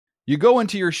You go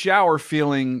into your shower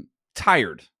feeling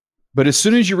tired, but as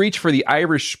soon as you reach for the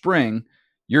Irish Spring,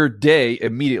 your day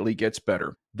immediately gets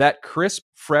better. That crisp,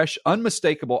 fresh,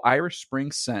 unmistakable Irish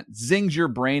Spring scent zings your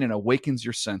brain and awakens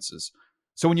your senses.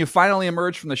 So when you finally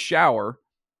emerge from the shower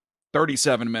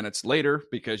 37 minutes later,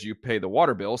 because you pay the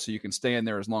water bill so you can stay in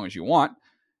there as long as you want,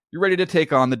 you're ready to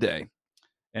take on the day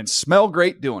and smell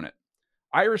great doing it.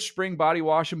 Irish Spring Body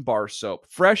Wash and Bar Soap.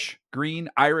 Fresh, green,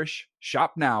 Irish.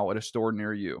 Shop now at a store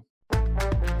near you.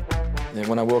 And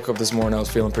when I woke up this morning, I was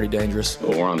feeling pretty dangerous.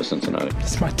 Well, we're on to Cincinnati.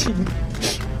 It's my team.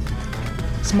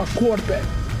 It's my quarterback.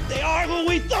 They are who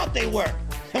we thought they were,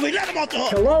 and we let them off the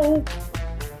hook. Hello?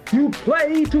 You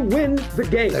play to win the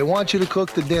game. They want you to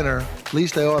cook the dinner. At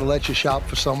least they ought to let you shop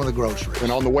for some of the groceries. And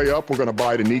on the way up, we're going to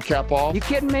buy the kneecap off. You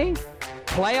kidding me?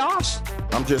 Playoffs?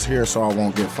 I'm just here so I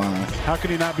won't get fined. How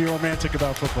can you not be romantic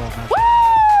about football, man? Woo!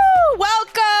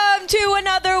 Welcome to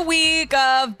another week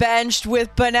of Benched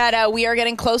with Bonetta. We are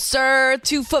getting closer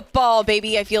to football,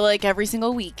 baby. I feel like every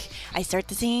single week I start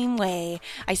the same way.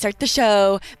 I start the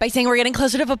show by saying we're getting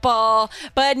closer to football,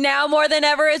 but now more than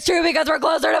ever it's true because we're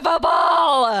closer to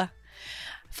football.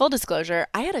 Full disclosure,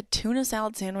 I had a tuna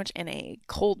salad sandwich and a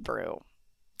cold brew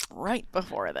right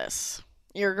before this.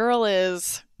 Your girl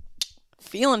is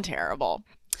feeling terrible.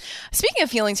 Speaking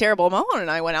of feeling terrible, Mohan and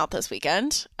I went out this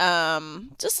weekend.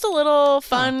 Just a little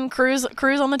fun cruise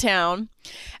on the town.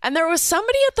 And there was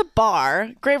somebody at the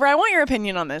bar. Graver, I want your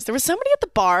opinion on this. There was somebody at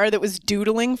the bar that was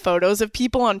doodling photos of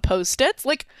people on Post-its,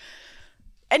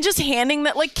 and just handing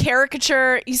that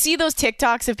caricature. You see those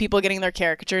TikToks of people getting their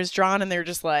caricatures drawn and they're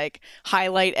just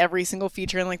highlight every single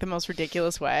feature in the most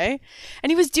ridiculous way.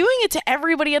 And he was doing it to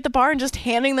everybody at the bar and just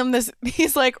handing them these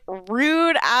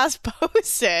rude ass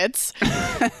Post-its.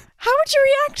 How would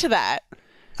you react to that?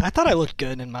 I thought I looked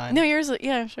good in mine. No, yours,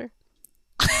 yeah, sure.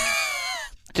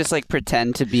 Just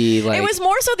pretend to be It was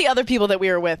more so the other people that we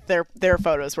were with, their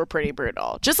photos were pretty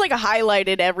brutal. Just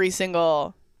highlighted every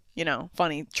single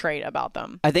funny trait about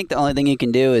them. I think the only thing you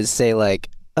can do is say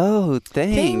oh,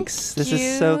 thanks. This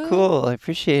is so cool. I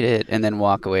appreciate it. And then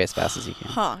walk away as fast as you can.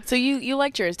 Huh. So you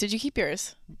liked yours. Did you keep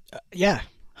yours? Yeah.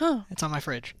 Huh. It's on my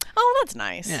fridge. Oh, that's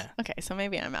nice. Yeah. Okay, so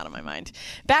maybe I'm out of my mind.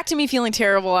 Back to me feeling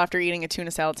terrible after eating a tuna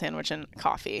salad sandwich and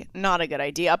coffee. Not a good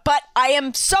idea. But I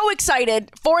am so excited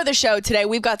for the show today.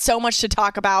 We've got so much to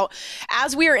talk about.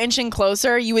 As we are inching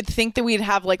closer, you would think that we'd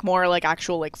have more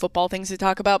actual football things to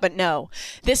talk about. But no.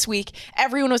 This week,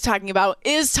 everyone was talking about,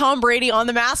 is Tom Brady on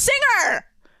The Masked Singer?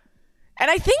 And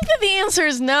I think that the answer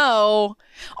is no.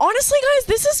 Honestly, guys,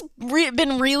 this has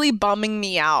been really bumming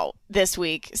me out this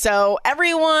week. So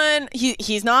everyone,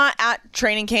 he's not at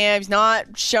training camp. He's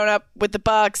not shown up with the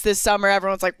Bucs this summer.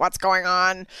 Everyone's like, what's going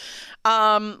on?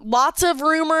 Lots of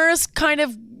rumors kind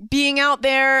of being out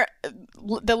there.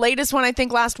 The latest one, I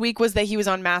think, last week was that he was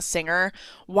on Masked Singer.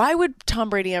 Why would Tom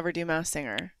Brady ever do Masked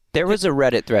Singer? There was a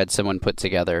Reddit thread someone put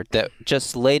together that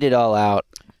just laid it all out,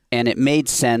 and it made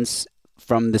sense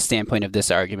from the standpoint of this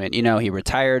argument. He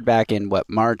retired back in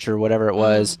March or whatever it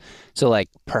was. So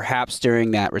perhaps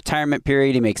during that retirement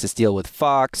period, he makes this deal with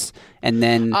Fox, and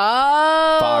then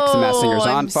Fox, The Masked Singer's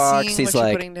on Fox. He's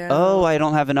I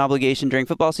don't have an obligation during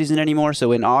football season anymore.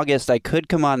 So in August, I could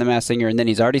come on The Masked Singer, and then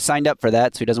he's already signed up for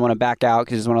that. So he doesn't want to back out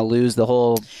because he doesn't want to lose the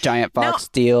whole Giant Fox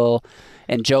deal.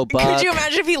 And Joe Buck. Could you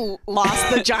imagine if he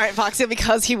lost the Giant Fox deal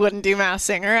because he wouldn't do Masked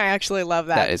Singer? I actually love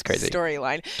that. That is crazy.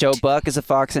 Storyline. Joe Buck is a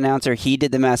Fox announcer. He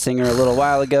did The Masked Singer a little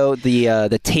while ago.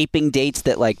 The taping dates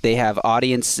that they have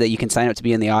audience that you can sign up to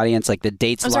be in the audience, the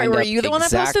dates. I'm sorry, lined were up you the one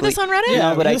that posted this on Reddit? Yeah,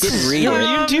 no, but I didn't read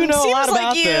it. You do know a lot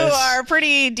about this. Seems like you are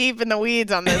pretty deep in the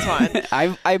weeds on this one.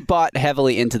 I bought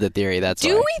heavily into the theory. That's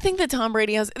Do we think that Tom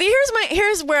Brady has?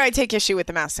 Here's where I take issue with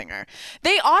The Masked Singer.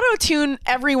 They auto tune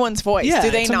everyone's voice, do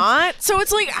they not? So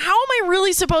it's how am I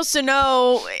really supposed to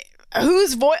know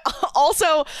whose voice?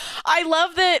 Also, I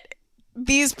love that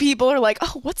these people are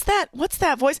oh, what's that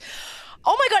voice?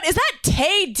 Oh my God, is that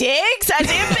Taye Diggs? As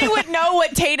if they would know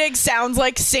what Taye Diggs sounds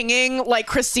like singing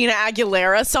Christina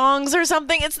Aguilera songs or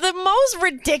something. It's the most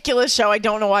ridiculous show. I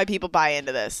don't know why people buy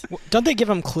into this. Don't they give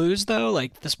them clues though?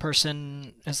 This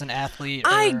person is an athlete?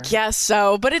 I guess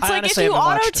so, but it's if you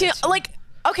auto-tune,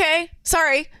 okay,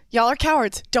 sorry, y'all are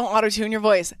cowards. Don't auto-tune your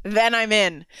voice. Then I'm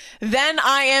in. Then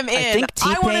I am in. I think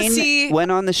T-Pain went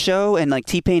on the show, and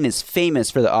T-Pain is famous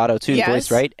for the auto-tune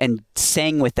voice, right? And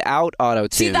sang without auto-tune.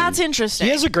 See, that's interesting.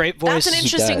 He has a great voice. That's an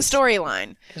interesting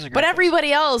storyline. But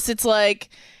everybody else, it's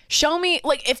show me,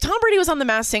 if Tom Brady was on The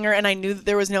Masked Singer and I knew that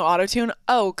there was no auto-tune,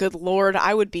 oh, good Lord,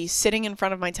 I would be sitting in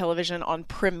front of my television on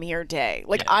premiere day.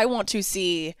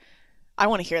 I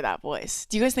want to hear that voice.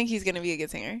 Do you guys think he's going to be a good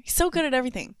singer? He's so good at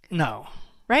everything. No.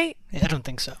 right? I don't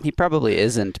think so. He probably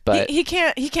isn't, but he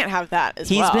can't have that as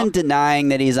he's well. been denying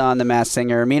that he's on The Masked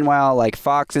Singer. Meanwhile, like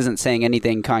Fox isn't saying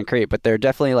anything concrete, but they're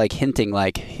definitely like hinting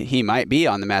like he might be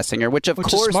on The Masked Singer, which of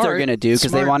course they're going to do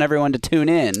because they want everyone to tune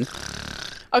in.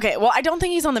 Okay, well, I don't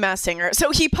think he's on The Masked Singer.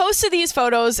 So he posted these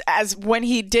photos as when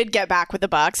he did get back with the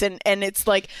Bucks, and it's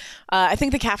like, I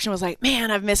think the caption was like,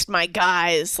 "Man, I've missed my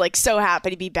guys. Like, so happy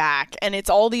to be back." And it's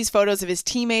all these photos of his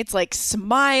teammates like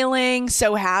smiling,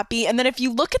 so happy. And then if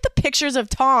you look at the pictures of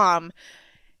Tom,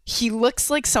 he looks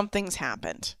like something's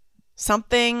happened.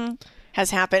 Something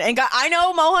has happened. And I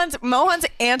know Mohan's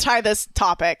anti this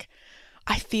topic.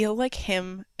 I feel like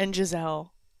him and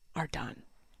Giselle are done.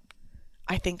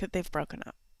 I think that they've broken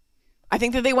up. I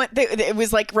think that it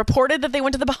was like reported that they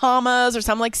went to the Bahamas or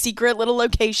some like secret little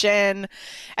location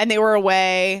and they were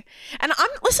away. And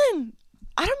listen,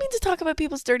 I don't mean to talk about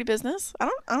people's dirty business. I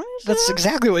don't That's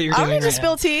exactly what you're doing. I don't need to right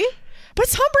spill tea. But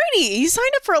it's Tom Brady. He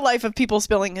signed up for a life of people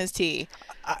spilling his tea.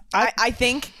 I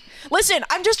think, listen,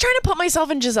 I'm just trying to put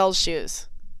myself in Giselle's shoes.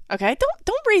 Okay?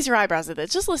 Don't raise your eyebrows at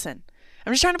this. Just listen.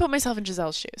 I'm just trying to put myself in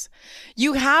Giselle's shoes.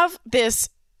 You have this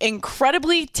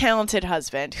incredibly talented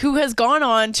husband who has gone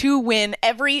on to win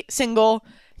every single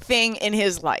thing in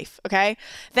his life, okay?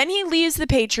 Then he leaves the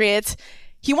Patriots.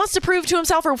 He wants to prove to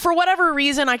himself, or for whatever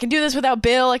reason, I can do this without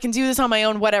Bill, I can do this on my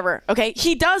own, whatever, okay?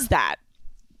 He does that.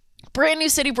 Brand new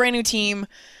city, brand new team.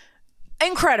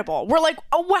 Incredible. We're like,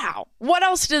 oh, wow. What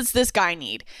else does this guy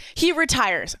need? He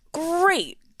retires.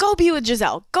 Great. Go be with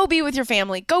Giselle. Go be with your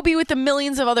family. Go be with the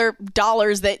millions of other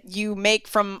dollars that you make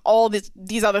from all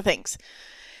these other things.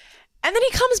 And then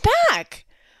he comes back.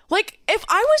 Like, if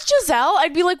I was Giselle,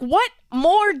 I'd be like, what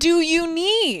more do you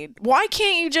need? Why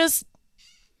can't you just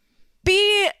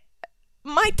be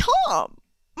my Tom?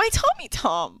 My Tommy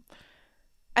Tom.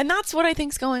 And that's what I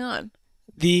think's going on.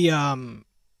 The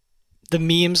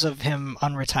memes of him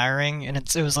unretiring, and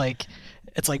it was like,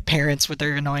 it's like parents with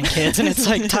their annoying kids, and it's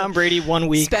like Tom Brady 1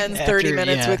 week spends 30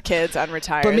 minutes with kids,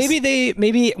 unretires. But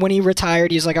maybe when he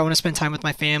retired, he's like, I want to spend time with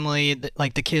my family.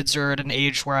 Like the kids are at an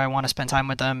age where I want to spend time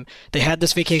with them. They had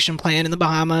this vacation plan in the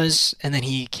Bahamas, and then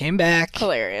he came back.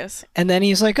 Hilarious. And then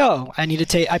he's like, oh,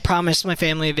 I promised my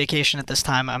family a vacation at this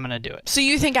time. I'm going to do it. So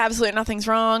you think absolutely nothing's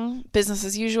wrong? Business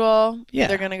as usual? Yeah.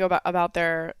 They're going to go about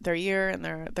their year and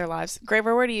their lives.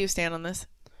 Graver, where do you stand on this?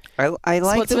 I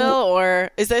like Splitsville,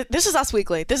 or is this is Us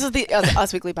Weekly? This is the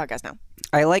Us Weekly podcast now.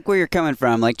 I like where you're coming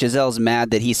from. Like, Giselle's mad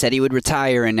that he said he would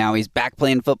retire and now he's back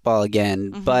playing football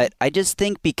again. Mm-hmm. But I just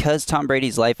think because Tom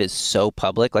Brady's life is so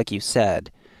public, like you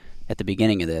said at the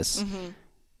beginning of this,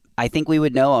 I think we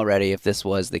would know already if this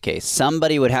was the case.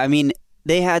 Somebody would have. I mean,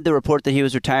 they had the report that he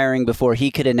was retiring before he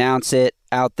could announce it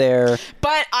out there.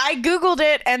 But I Googled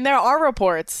it, and there are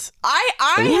reports. I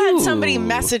had somebody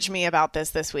message me about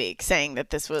this week, saying that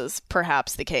this was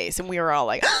perhaps the case, and we were all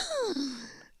like,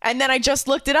 and then I just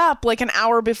looked it up like an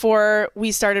hour before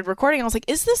we started recording. I was like,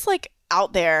 is this like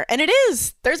out there? And it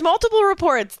is. There's multiple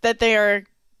reports that they are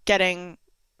getting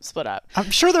split up.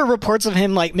 I'm sure there are reports of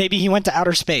him like maybe he went to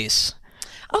outer space.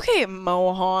 Okay,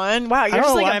 Mohan. Wow, you're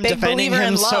just like a big believer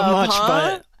in love, so much,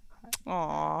 huh?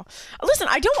 Aw. Listen,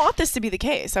 I don't want this to be the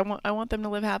case. I want them to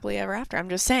live happily ever after. I'm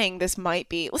just saying this might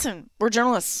be. Listen, we're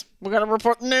journalists. We got to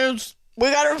report the news.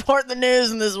 We got to report the news,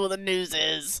 and this is what the news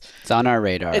is. It's on our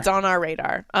radar. It's on our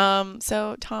radar.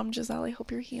 So, Tom, Giselle, I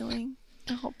hope you're healing.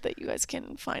 I hope that you guys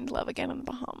can find love again in the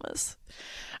Bahamas.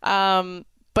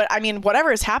 But, I mean, whatever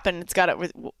has happened,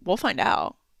 we'll find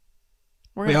out.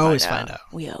 We always find out.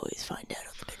 We always find out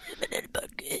on the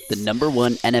podcast. The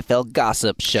 #1 NFL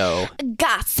gossip show.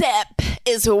 Gossip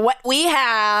is what we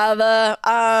have.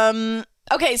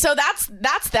 Okay, so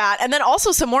that's that. And then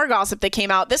also some more gossip that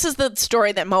came out. This is the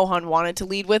story that Mohan wanted to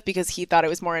lead with because he thought it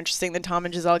was more interesting than Tom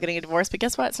and Giselle getting a divorce. But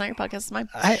guess what? It's not your podcast. It's mine.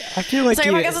 I feel like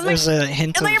there's a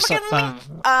hint of something.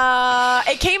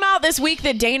 It came out this week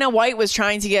that Dana White was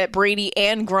trying to get Brady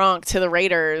and Gronk to the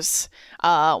Raiders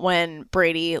when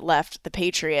Brady left the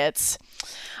Patriots.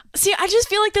 See, I just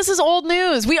feel like this is old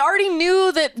news. We already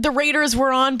knew that the Raiders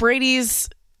were on Brady's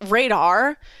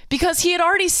radar because he had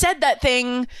already said that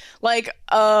thing like,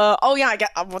 oh yeah,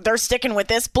 they're sticking with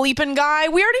this bleeping guy.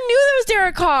 We already knew that was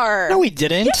Derek Carr. No, we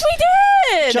didn't. Yes, we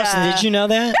did. Justin, did you know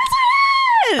that? Yes,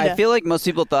 I did. I feel like most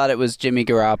people thought it was Jimmy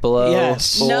Garoppolo.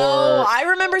 Yes. No, I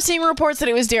remember seeing reports that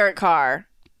it was Derek Carr.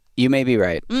 You may be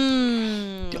right.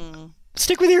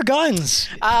 Stick with your guns.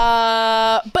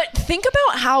 But think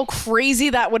about how crazy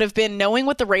that would have been, knowing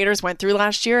what the Raiders went through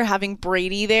last year, having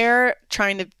Brady there,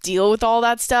 trying to deal with all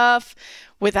that stuff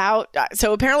without.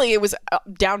 So apparently it was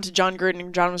down to John Gruden,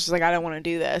 and John was just like, I don't want to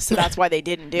do this. So that's why they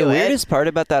didn't do it. The weirdest part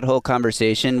about that whole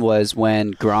conversation was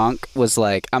when Gronk was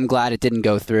like, I'm glad it didn't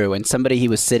go through. And somebody he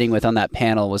was sitting with on that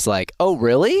panel was like, oh,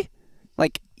 really?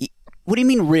 Like, what do you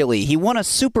mean, really? He won a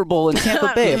Super Bowl in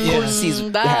Tampa Bay. Of course he's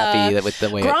happy with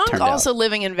the way it Gronk turned also out.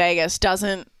 living in Vegas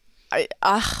doesn't... I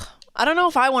don't know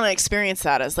if I want to experience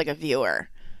that as like a viewer.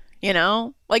 You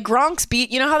know? Like Gronk's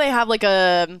beat... You know how they have like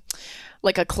a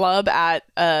club at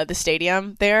the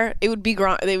stadium there? It would be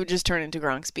Gronk... They would just turn into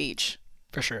Gronk's Beach.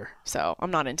 For sure. So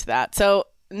I'm not into that. So...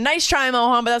 Nice try,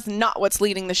 Mohan, but that's not what's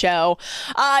leading the show.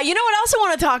 You know what else I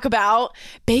want to talk about?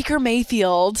 Baker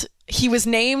Mayfield. He was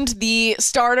named the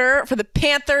starter for the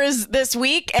Panthers this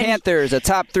week. And Panthers, a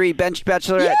top 3 bench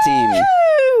bachelorette team.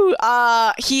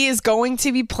 He is going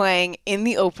to be playing in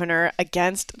the opener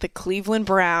against the Cleveland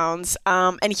Browns.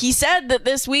 And he said that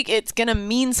this week it's going to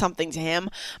mean something to him.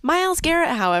 Myles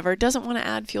Garrett, however, doesn't want to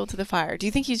add fuel to the fire. Do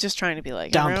you think he's just trying to be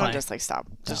like, everyone just like stop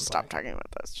talking about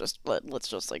this. Just let's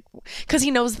just like, because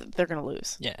he knows that they're going to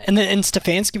lose. Yeah. And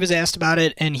Stefanski was asked about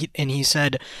it, and he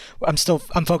said, I'm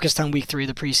focused on week 3 of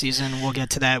the preseason. We'll get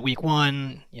to that week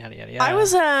 1. Yada yada yada. I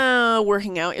was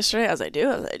working out yesterday, as I do,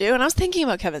 and I was thinking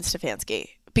about Kevin Stefanski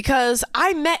because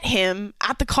I met him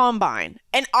at the Combine,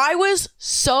 and I was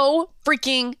so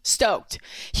freaking stoked.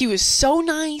 He was so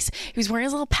nice. He was wearing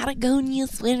his little Patagonia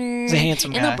sweater. He's a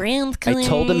handsome guy. The Browns colors. I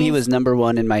told him he was number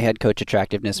 1 in my head coach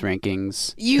attractiveness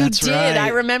rankings. That's did. Right. I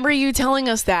remember you telling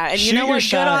us that. And you know what?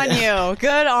 Good on you.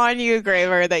 Good on you,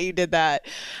 Graver, that you did that.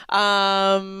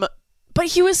 But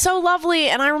he was so lovely,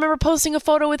 and I remember posting a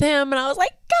photo with him, and I was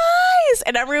like, guys!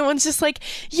 And everyone's just like,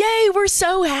 yay, we're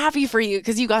so happy for you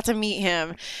because you got to meet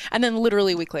him. And then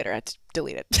literally a week later, I had to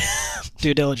delete it.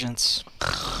 Due diligence. But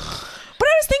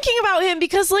I was thinking about him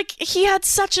because, like, he had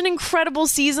such an incredible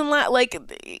season. Like,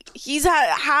 he's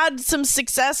had some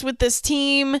success with this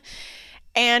team,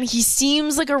 and he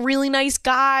seems like a really nice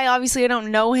guy. Obviously, I don't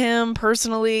know him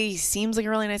personally. He seems like a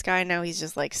really nice guy, and now he's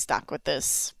just, like, stuck with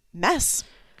this mess.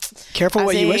 Careful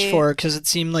what you wish for, because it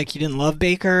seemed like he didn't love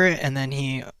Baker, and then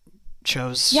he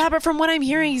chose... Yeah, but from what I'm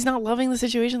hearing, he's not loving the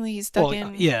situation that he's stuck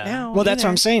in now. Well, that's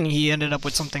what I'm saying. He ended up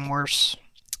with something worse.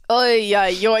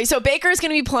 So Baker's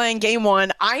going to be playing game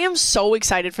 1. I am so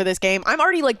excited for this game. I'm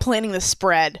already like planning the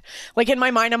spread. Like in my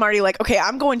mind, I'm already like, okay,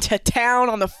 I'm going to town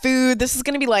on the food. This is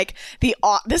going to be like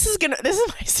this is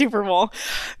my Super Bowl.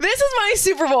 This is my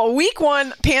Super Bowl. Week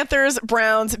 1, Panthers,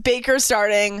 Browns, Baker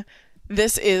starting.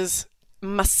 This is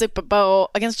my Super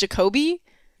Bowl against Jacoby.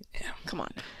 Yeah. Come on.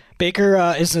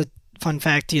 Baker is a fun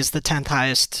fact. He is the 10th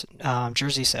highest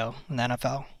jersey sale in the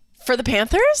NFL. For the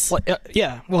Panthers? Well,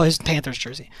 yeah. Well, his Panthers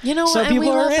jersey. You know, so and people we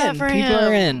love are that in. for people him.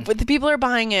 are in. But the people are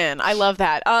buying in. I love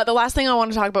that. The last thing I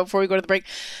want to talk about before we go to the break.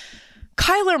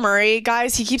 Kyler Murray,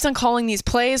 guys, he keeps on calling these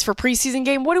plays for preseason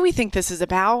game. What do we think this is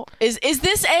about? Is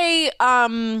this a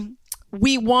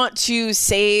we want to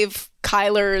save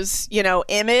Kyler's,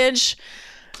 image?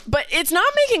 But it's not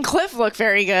making Cliff look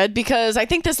very good because I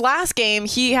think this last game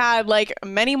he had like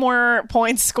many more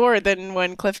points scored than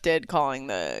when Cliff did calling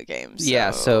the game.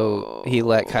 So he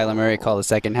let Kyler Murray call the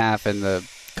second half, and the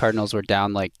Cardinals were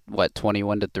down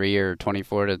 21-3 or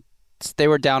 24-. They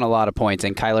were down a lot of points,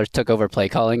 and Kyler took over play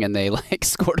calling, and they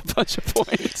scored a bunch of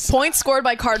points. Points scored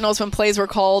by Cardinals when plays were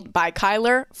called by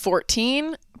Kyler,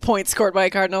 14. Points scored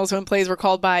by Cardinals when plays were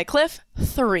called by Cliff,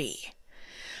 3.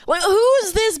 Like,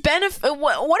 who's this benefit?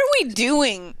 What are we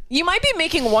doing? You might be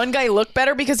making one guy look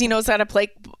better because he knows how to play.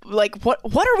 Like, what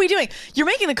are we doing? You're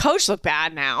making the coach look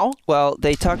bad now. Well,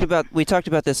 we talked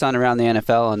about this on Around the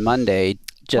NFL on Monday.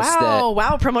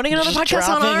 Wow, promoting another podcast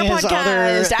on our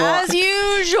podcast, as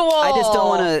usual. I just don't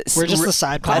want to... We're just the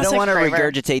side podcast. I don't want to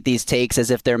regurgitate these takes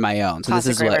as if they're my own. So this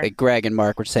is what Greg and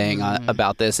Mark were saying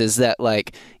about this, is that,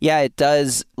 it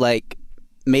does,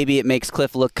 maybe it makes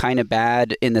Cliff look kind of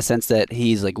bad in the sense that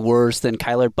he's worse than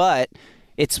Kyler, but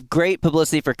it's great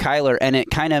publicity for Kyler, and it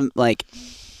kind of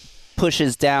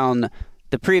pushes down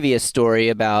the previous story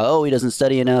about, he doesn't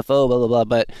study enough, blah, blah, blah.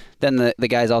 But then the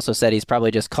guys also said he's probably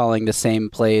just calling the same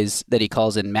plays that he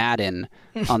calls in Madden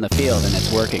on the field, and it's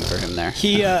working for him there.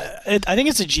 I think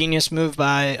it's a genius move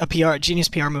by genius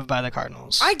PR move by the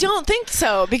Cardinals. I don't think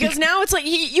so, because now it's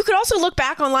you could also look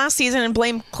back on last season and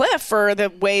blame Cliff for the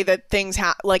way that things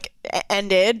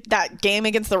ended. That game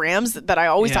against the Rams that I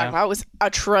always talk about was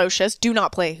atrocious. Do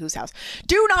not play whose house.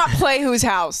 Do not play whose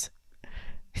house.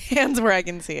 Hands where I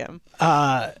can see him.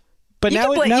 But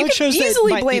now it shows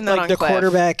that blame that on the Cliff.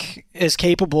 quarterback is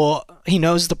capable. He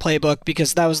knows the playbook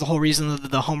because that was the whole reason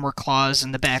of the homework clause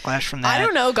and the backlash from that. I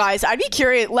don't know, guys. I'd be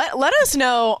curious. Let us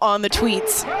know on the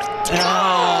tweets.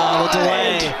 Oh, the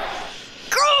delay.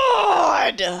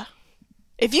 God!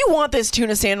 If you want this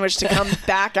tuna sandwich to come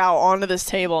back out onto this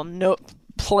table, no,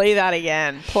 play that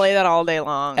again. Play that all day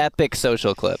long. Epic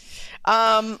social clip.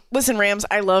 Listen, Rams,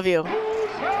 I love you.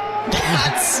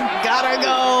 That's gotta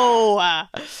go.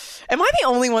 Am I the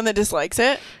only one that dislikes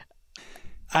it?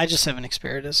 I just haven't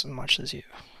experienced as much as you.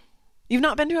 You've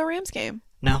not been to a Rams game?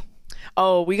 No.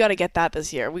 Oh, we got to get that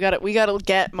this year. We got to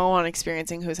get Moan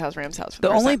experiencing Whose House Rams House. For the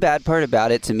only time. bad part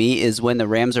about it to me is when the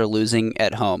Rams are losing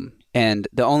at home. And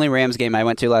the only Rams game I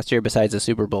went to last year besides the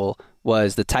Super Bowl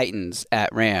was the Titans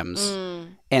at Rams.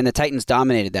 And the Titans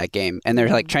dominated that game. And they're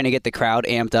like trying to get the crowd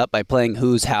amped up by playing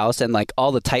Whose House. And like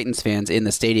all the Titans fans in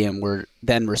the stadium were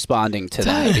then responding to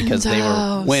that because they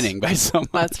were winning by so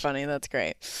much. That's funny. That's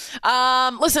great.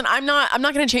 Listen, I'm not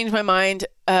going to change my mind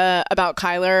about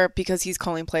Kyler because he's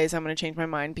calling plays. I'm going to change my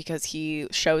mind because he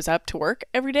shows up to work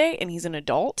every day and he's an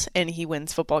adult and he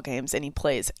wins football games and he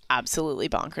plays absolutely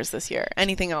bonkers this year.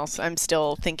 Anything else, I'm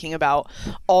still thinking about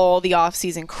all the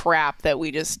offseason crap that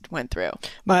we just went through.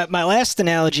 My last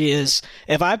analogy is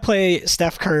if I play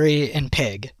Steph Curry in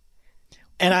Pig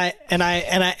and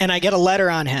I get a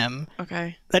letter on him.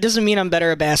 Okay. That doesn't mean I'm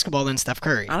better at basketball than Steph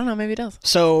Curry. I don't know, maybe it does.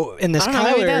 So in this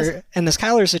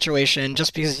Kyler situation,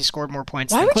 just because he scored more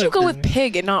points, why would you go with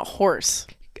Pig and not horse?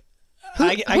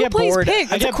 I get bored. Pig?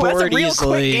 I get bored that's a real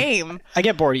easily. Quick game. I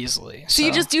get bored easily. So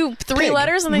you just do 3 Pig.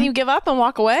 letters and then you give up and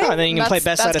walk away? Oh, and then you can play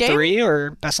best out of game? 3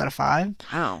 or best out of 5.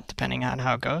 Wow. Depending on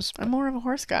how it goes. I'm more of a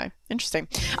horse guy. Interesting.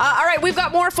 All right, we've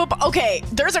got more football. Okay,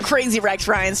 there's a crazy Rex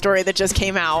Ryan story that just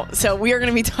came out. So we are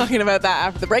going to be talking about that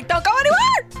after the break. Don't go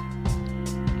anywhere!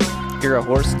 You're a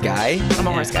horse guy? I'm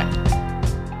a horse guy.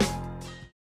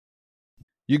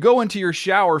 You go into your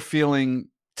shower feeling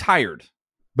tired,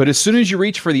 but as soon as you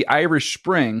reach for the Irish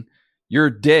Spring, your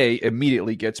day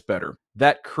immediately gets better.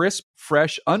 That crisp,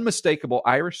 fresh, unmistakable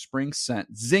Irish Spring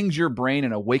scent zings your brain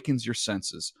and awakens your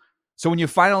senses. So when you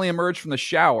finally emerge from the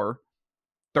shower,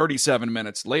 37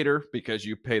 minutes later, because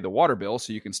you pay the water bill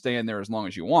so you can stay in there as long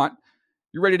as you want,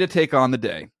 you're ready to take on the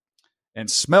day. And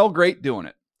smell great doing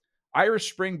it.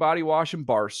 Irish Spring Body Wash and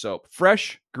Bar Soap.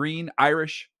 Fresh, green,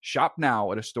 Irish. Shop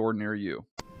now at a store near you.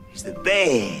 It's the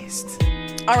best.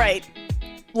 All right.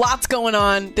 Lots going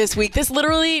on this week. This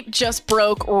literally just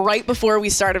broke right before we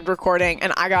started recording,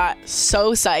 and I got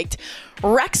so psyched.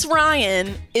 Rex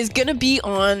Ryan is going to be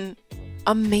on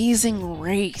Amazing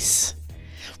Race,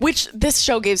 which this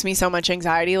show gives me so much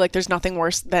anxiety. Like, there's nothing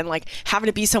worse than, like, having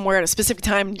to be somewhere at a specific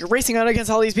time. And you're racing out against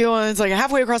all these people, and it's, like,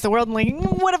 halfway across the world, and, like,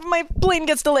 what if my plane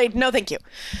gets delayed? No, thank you.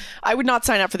 I would not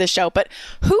sign up for this show. But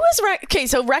who is Rex? Okay,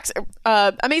 so Rex,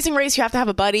 Amazing Race, you have to have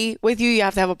a buddy with you. You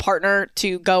have to have a partner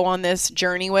to go on this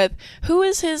journey with. Who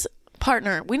is his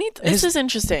partner? This is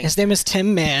interesting. His name is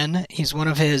Tim Mann. He's one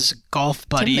of his golf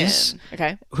buddies.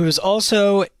 Okay. Who's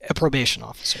also a probation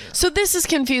officer. So this is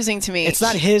confusing to me. It's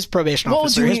not his probation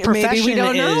officer. His profession maybe we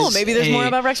don't know. is Maybe there's more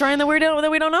about Rex Ryan that we don't know that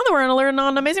we're learning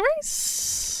on Amazing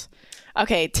Race.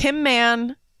 Okay, Tim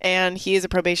Mann, and he is a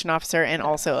probation officer and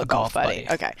also a golf buddy.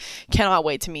 Okay. Cannot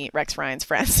wait to meet Rex Ryan's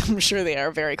friends. I'm sure they are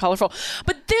very colorful.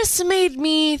 But this made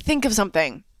me think of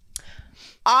something.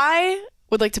 I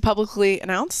would like to publicly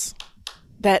announce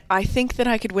that I think that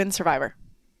I could win Survivor.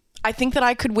 I think that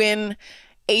I could win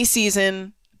a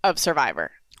season of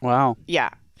Survivor. Wow. Yeah.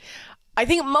 I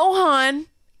think Mohan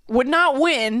would not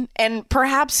win and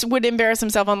perhaps would embarrass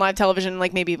himself on live television,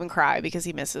 like maybe even cry because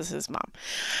he misses his mom.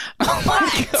 Oh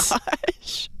my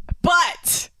gosh.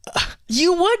 But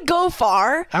you would go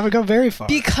far. I would go very far.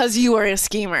 Because you are a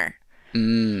schemer.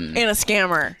 And a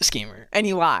scammer. Schemer. And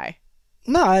you lie.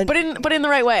 No, but in the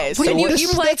right ways. So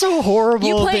that's a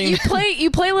horrible thing. You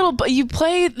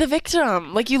play the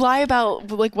victim. Like, you lie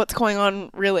about, like, what's going on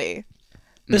really.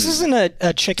 This isn't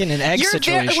a chicken and egg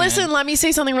situation. Listen, let me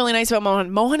say something really nice about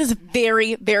Mohan. Mohan is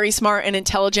very, very smart and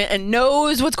intelligent and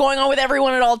knows what's going on with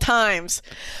everyone at all times.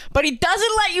 But he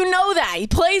doesn't let you know that. He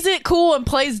plays it cool and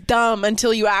plays dumb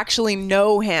until you actually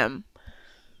know him.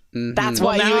 Mm-hmm. That's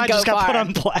why you would go far. I just got put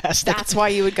on blast. That's why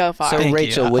you would go far. So,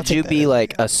 Rachel, would you be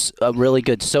like a really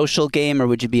good social game, or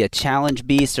would you be a challenge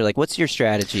beast, or like what's your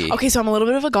strategy? Okay, so I'm a little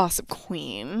bit of a gossip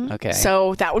queen. Okay.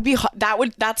 So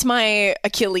that's my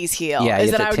Achilles heel. Yeah,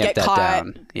 is that I would get caught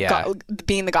yeah.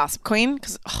 being the gossip queen.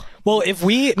 Well, if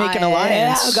we make an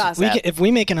alliance, if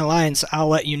we make an alliance, I'll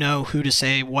let you know who to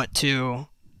say what to.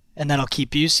 and that'll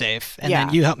keep you safe. And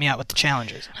then you help me out with the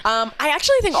challenges. I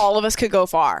actually think all of us could go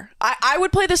far. I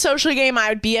would play the social game. I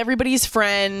would be everybody's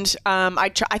friend.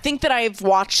 I think that I've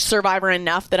watched Survivor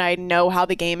enough that I know how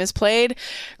the game is played.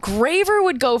 Graver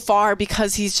would go far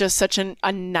because he's just such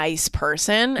a nice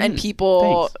person, and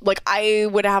people like I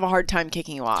would have a hard time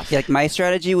kicking you off. Yeah, like my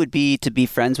strategy would be to be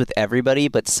friends with everybody,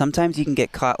 but sometimes you can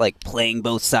get caught like playing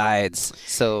both sides.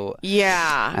 So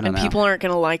yeah, and people aren't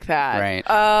gonna like that, right?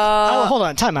 Hold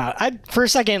on, time out. For a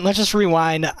second, let's just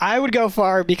rewind. I would go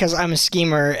far because I'm a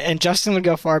schemer, and Justin would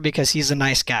go far because he's a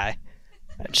nice guy.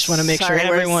 I just want to make sure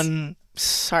everyone.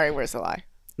 Where's the lie?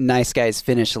 Nice guys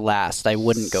finish last. I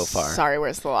wouldn't go far. Sorry,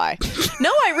 where's the lie? No,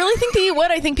 I really think that you would.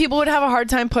 I think people would have a hard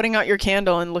time putting out your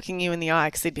candle and looking you in the eye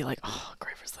because they'd be like, "Oh,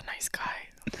 Graver's the nice guy.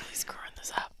 I'm really screwing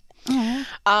this up."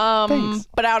 Thanks.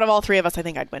 But out of all three of us, I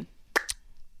think I'd win,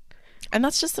 and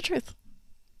that's just the truth.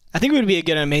 I think it would be a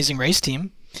good Amazing Race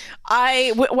team.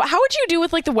 How would you do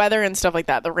with like the weather and stuff like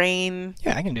that? The rain?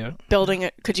 Yeah, I can do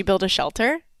it. Could you build a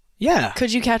shelter? Yeah.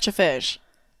 Could you catch a fish?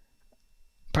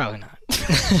 Probably not.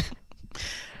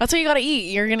 That's what you got to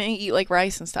eat. You're going to eat like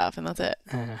rice and stuff, and that's it.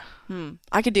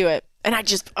 I could do it. And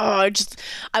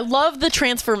I love the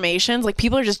transformations. Like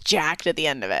people are just jacked at the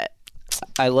end of it.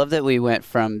 I love that we went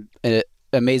from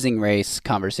Amazing Race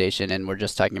conversation and we're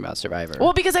just talking about Survivor.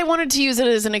 Well, because I wanted to use it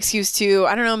as an excuse to,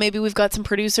 I don't know, maybe we've got some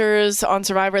producers on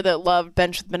Survivor that love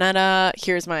Bench with Bonetta.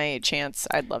 Here's my chance.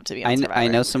 I'd love to be on Survivor. I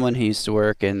know someone who used to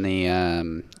work in the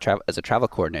as a travel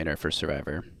coordinator for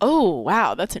Survivor. Oh,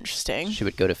 wow. That's interesting. She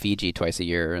would go to Fiji twice a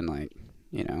year and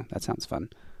that sounds fun.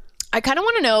 I kind of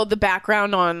want to know the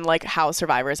background on like how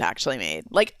Survivor is actually made.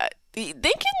 Like they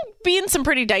can be in some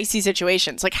pretty dicey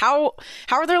situations. Like how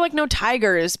are there like no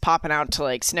tigers popping out to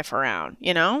like sniff around,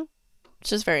 you know? It's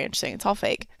just very interesting. It's all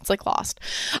fake. It's like Lost.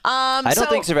 I don't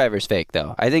think Survivor's fake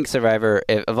though. I think Survivor,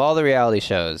 of all the reality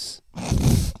shows,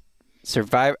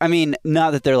 Survivor, I mean,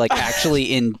 not that they're like actually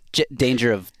in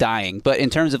danger of dying, but in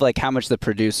terms of like how much the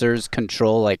producers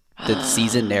control like the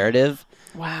season narrative.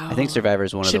 Wow. I think Survivor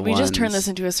is one of the ones. Should we just turn this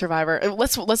into a Survivor?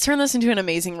 Let's turn this into an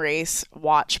Amazing Race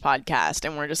watch podcast,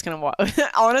 and we're just going to watch.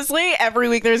 Honestly, every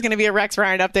week there's going to be a Rex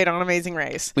Ryan update on Amazing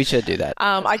Race. We should do that.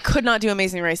 I could not do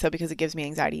Amazing Race, though, because it gives me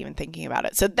anxiety even thinking about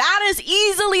it. So that is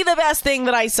easily the best thing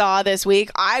that I saw this week.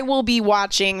 I will be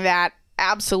watching that.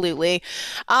 Absolutely.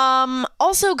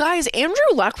 Also, guys, Andrew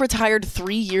Luck retired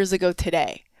 3 years ago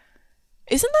today.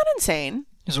 Isn't that insane?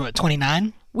 Is what,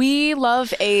 29? We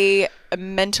love a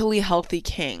mentally healthy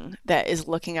king that is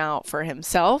looking out for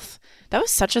himself. That was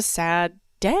such a sad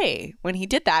day when he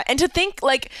did that. And to think,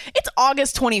 like, it's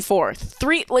August 24th.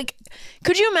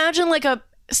 Could you imagine, like, a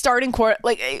starting quarter?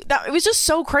 Like, that, it was just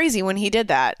so crazy when he did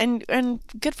that. And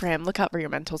good for him. Look out for your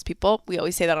mentals, people. We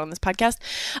always say that on this podcast.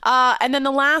 And then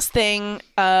the last thing,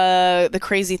 the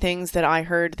crazy things that I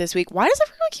heard this week. Why does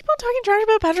everyone keep on talking trash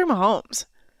about Patrick Mahomes?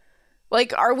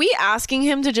 Like, are we asking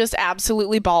him to just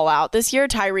absolutely ball out this year?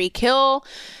 Tyreek Hill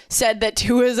said that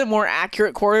Tua is a more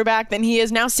accurate quarterback than he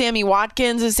is. Now Sammy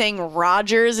Watkins is saying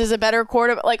Rodgers is a better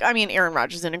quarterback. Like, I mean, Aaron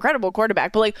Rodgers is an incredible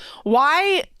quarterback, but like,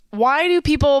 why do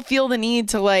people feel the need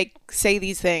to like say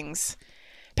these things?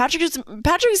 Patrick's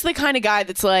the kind of guy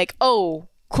that's like, oh,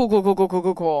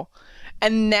 cool.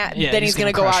 And then he's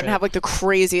going to go out and have like the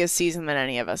craziest season that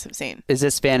any of us have seen. Is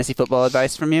this fantasy football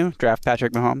advice from you? Draft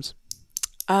Patrick Mahomes?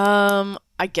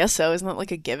 I guess so. Isn't that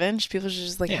like a given? People should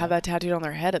just have that tattooed on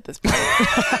their head at this point.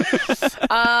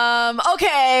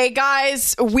 Okay,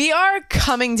 guys, we are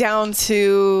coming down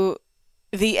to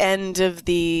the end of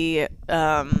the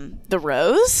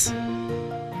rows,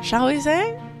 shall we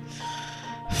say?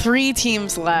 3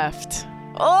 teams left.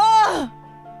 Oh,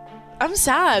 I'm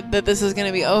sad that this is going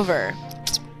to be over.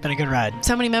 It's been a good ride.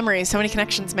 So many memories, so many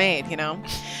connections made, you know?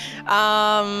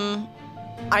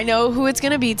 I know who it's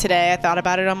going to be today. I thought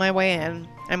about it on my way in.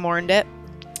 I mourned it.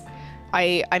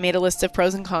 I made a list of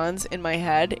pros and cons in my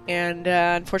head, and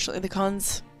unfortunately the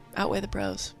cons outweigh the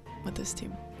pros with this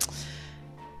team.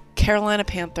 Carolina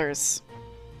Panthers.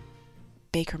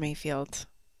 Baker Mayfield.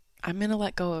 I'm going to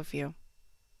let go of you.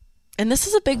 And this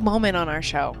is a big moment on our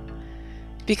show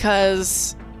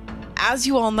because, as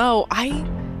you all know, I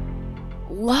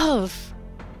love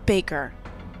Baker.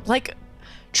 Like,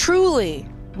 truly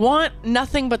want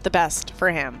nothing but the best for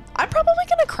him. I'm probably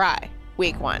going to cry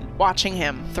week 1 watching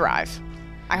him thrive.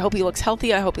 I hope he looks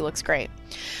healthy. I hope he looks great.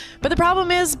 But the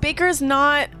problem is Baker's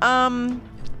not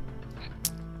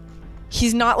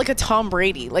he's not like a Tom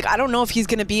Brady. Like, I don't know if he's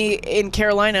going to be in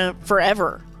Carolina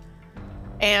forever.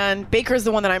 And Baker's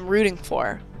the one that I'm rooting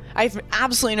for. I've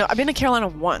been to Carolina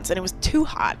once and it was too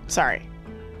hot. Sorry.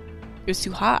 It was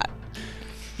too hot.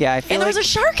 Yeah, I feel and there was a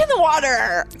shark in the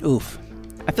water. Oof.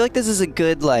 I feel like this is a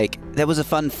good, that was a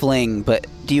fun fling, but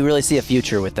do you really see a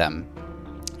future with them?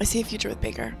 I see a future with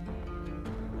Baker.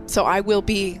 So I will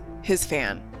be his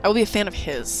fan. I will be a fan of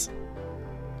his.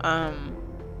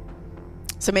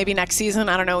 So maybe next season,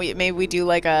 I don't know, maybe we do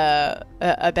like a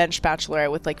bench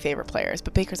bachelorette with like favorite players,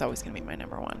 but Baker's always going to be my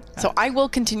number one. So I will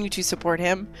continue to support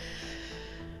him.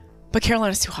 But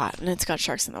Carolina's too hot and it's got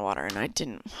sharks in the water, and I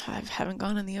haven't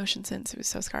gone in the ocean since. It was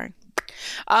so scarring.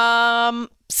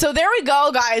 So there we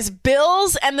go, guys.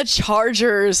 Bills and the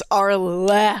Chargers are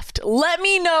left. Let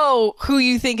me know who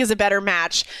you think is a better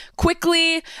match.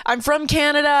 Quickly, I'm from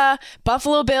Canada,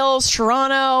 Buffalo Bills,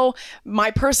 Toronto.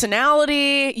 My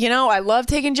personality, I love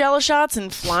taking jello shots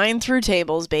and flying through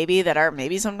tables, baby, that are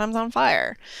maybe sometimes on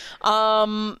fire.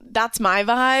 That's my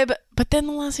vibe. But then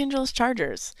the Los Angeles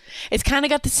Chargers. It's kind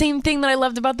of got the same thing that I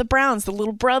loved about the Browns, the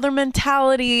little brother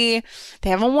mentality. They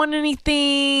haven't won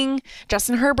anything.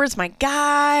 Justin Herbert's my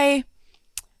guy.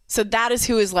 So that is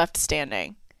who is left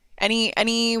standing.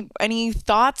 Any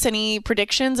thoughts, any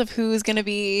predictions of who's going to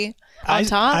be on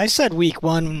top? I said week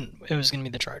 1 it was going to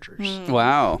be the Chargers.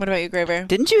 Wow. What about you, Graver?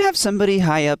 Didn't you have somebody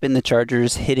high up in the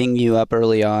Chargers hitting you up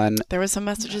early on? There was some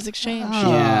messages exchanged.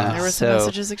 Yeah. There were some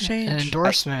messages exchanged. An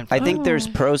endorsement. I think there's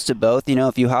pros to both.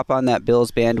 If you hop on that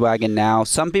Bills bandwagon now,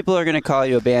 some people are going to call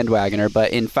you a bandwagoner,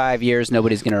 but in 5 years,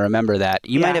 nobody's going to remember that.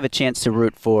 You might have a chance to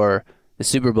root for the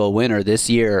Super Bowl winner this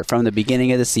year from the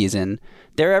beginning of the season.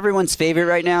 They're everyone's favorite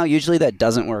right now. Usually that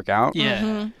doesn't work out.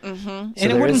 Yeah. So And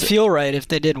it wouldn't feel right if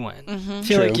they did win. I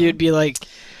feel like you'd be like...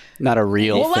 Not a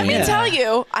real Well, thing. let me tell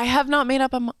you, I have not made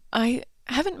up I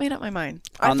haven't made up my mind.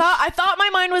 I thought my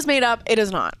mind was made up. It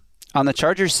is not. On the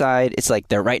Chargers side, it's like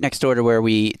they're right next door to where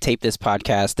we tape this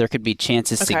podcast. There could be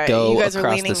chances to go you guys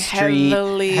across are leaning the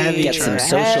street, get some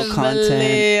social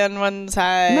content. On one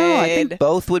side. No, I think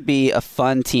both would be a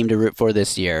fun team to root for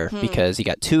this year because you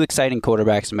got 2 exciting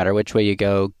quarterbacks no matter which way you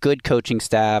go, good coaching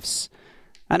staffs.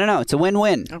 I don't know. It's a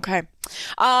win-win. Okay.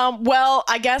 Well,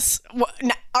 I guess,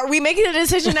 are we making a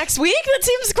decision next week? That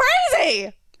seems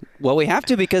crazy. Well, we have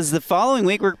to because the following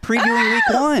week we're previewing week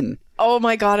 1. Oh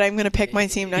my God, I'm going to pick my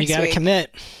team next week. You got to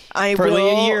commit. I for will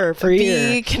a year.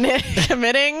 be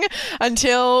committing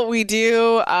until we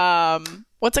do,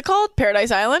 what's it called? Paradise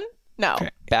Island? No. Okay.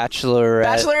 Bachelor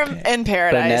in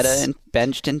Paradise. Bonetta and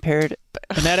Benched in Paradise.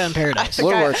 Bonetta in Paradise.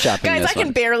 We're workshopping guys, this I can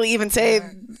one. barely even say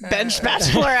Bench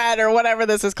Bachelorette or whatever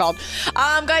this is called.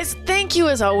 Guys, thank you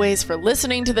as always for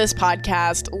listening to this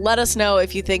podcast. Let us know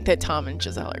if you think that Tom and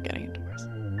Giselle are getting a divorce.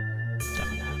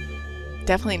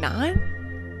 Definitely not?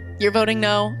 You're voting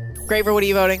no? Graver, what are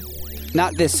you voting?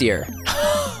 Not this year.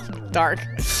 Dark.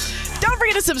 Don't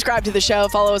forget to subscribe to the show.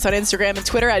 Follow us on Instagram and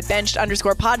Twitter at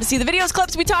benched_pod to see the videos,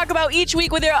 clips we talk about each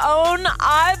week with your own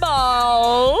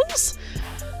eyeballs.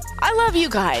 I love you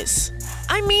guys.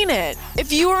 I mean it.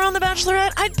 If you were on The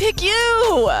Bachelorette, I'd pick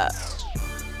you.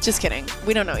 Just kidding.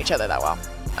 We don't know each other that well.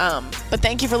 But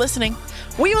thank you for listening.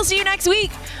 We will see you next week.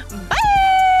 Bye!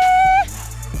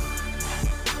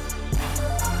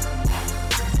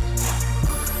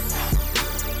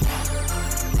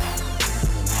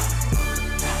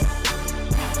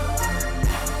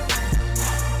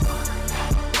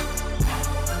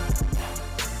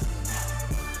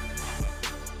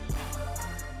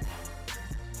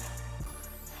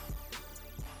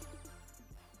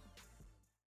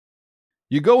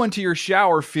 You go into your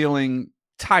shower feeling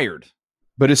tired,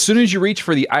 but as soon as you reach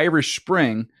for the Irish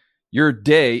Spring, your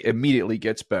day immediately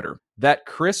gets better. That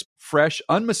crisp, fresh,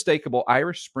 unmistakable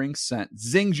Irish Spring scent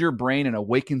zings your brain and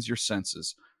awakens your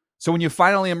senses. So when you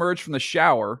finally emerge from the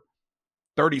shower,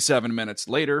 37 minutes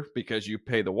later, because you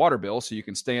pay the water bill so you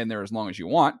can stay in there as long as you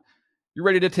want, you're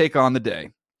ready to take on the day.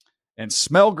 And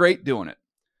smell great doing it.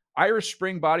 Irish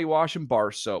Spring Body Wash and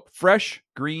Bar Soap. Fresh,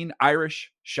 green,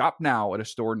 Irish. Shop now at a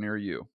store near you.